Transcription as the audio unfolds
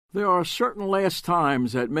There are certain last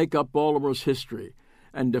times that make up Baltimore's history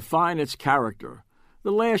and define its character.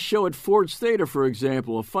 The last show at Ford's Theater, for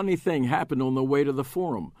example, a funny thing happened on the way to the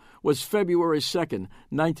Forum, was February 2nd,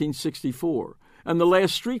 1964. And the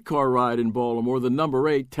last streetcar ride in Baltimore, the number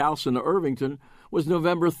 8, Towson to Irvington, was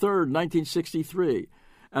November 3rd, 1963.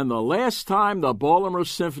 And the last time the Baltimore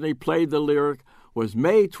Symphony played the Lyric was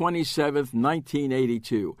May 27th,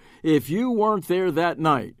 1982. If you weren't there that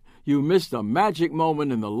night, you missed a magic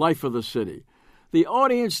moment in the life of the city. The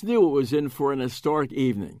audience knew it was in for an historic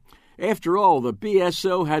evening. After all, the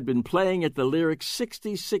BSO had been playing at the Lyric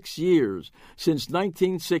 66 years, since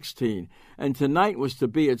 1916, and tonight was to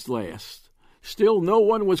be its last. Still, no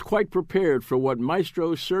one was quite prepared for what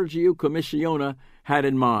Maestro Sergio Commissiona had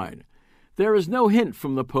in mind. There is no hint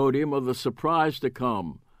from the podium of the surprise to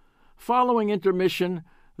come. Following intermission,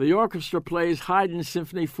 the orchestra plays Haydn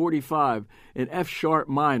Symphony 45 in F-sharp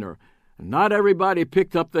minor, and not everybody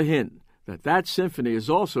picked up the hint that that symphony is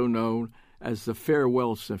also known as the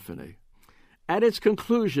Farewell Symphony. At its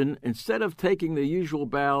conclusion, instead of taking the usual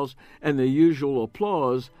bows and the usual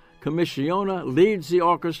applause, Commissiona leads the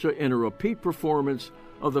orchestra in a repeat performance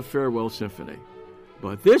of the Farewell Symphony.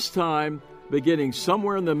 But this time, beginning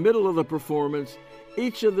somewhere in the middle of the performance,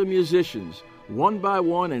 each of the musicians, one by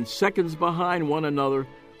one and seconds behind one another,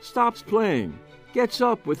 stops playing, gets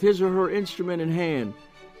up with his or her instrument in hand,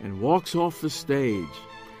 and walks off the stage.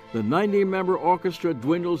 The 90-member orchestra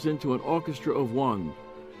dwindles into an orchestra of one,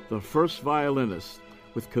 the first violinist,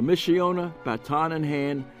 with Commissiona, baton in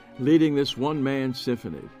hand, leading this one-man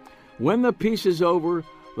symphony. When the piece is over,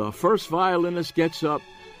 the first violinist gets up,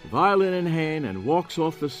 violin in hand, and walks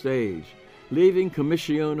off the stage, leaving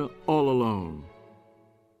Commissiona all alone.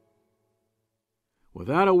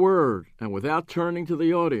 Without a word and without turning to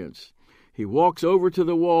the audience, he walks over to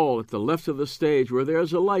the wall at the left of the stage where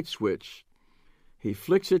there's a light switch. He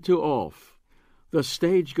flicks it to off. The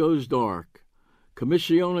stage goes dark.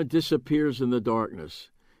 Commissiona disappears in the darkness.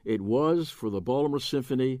 It was, for the Baltimore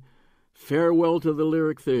Symphony, farewell to the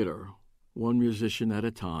Lyric Theater, one musician at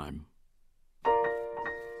a time.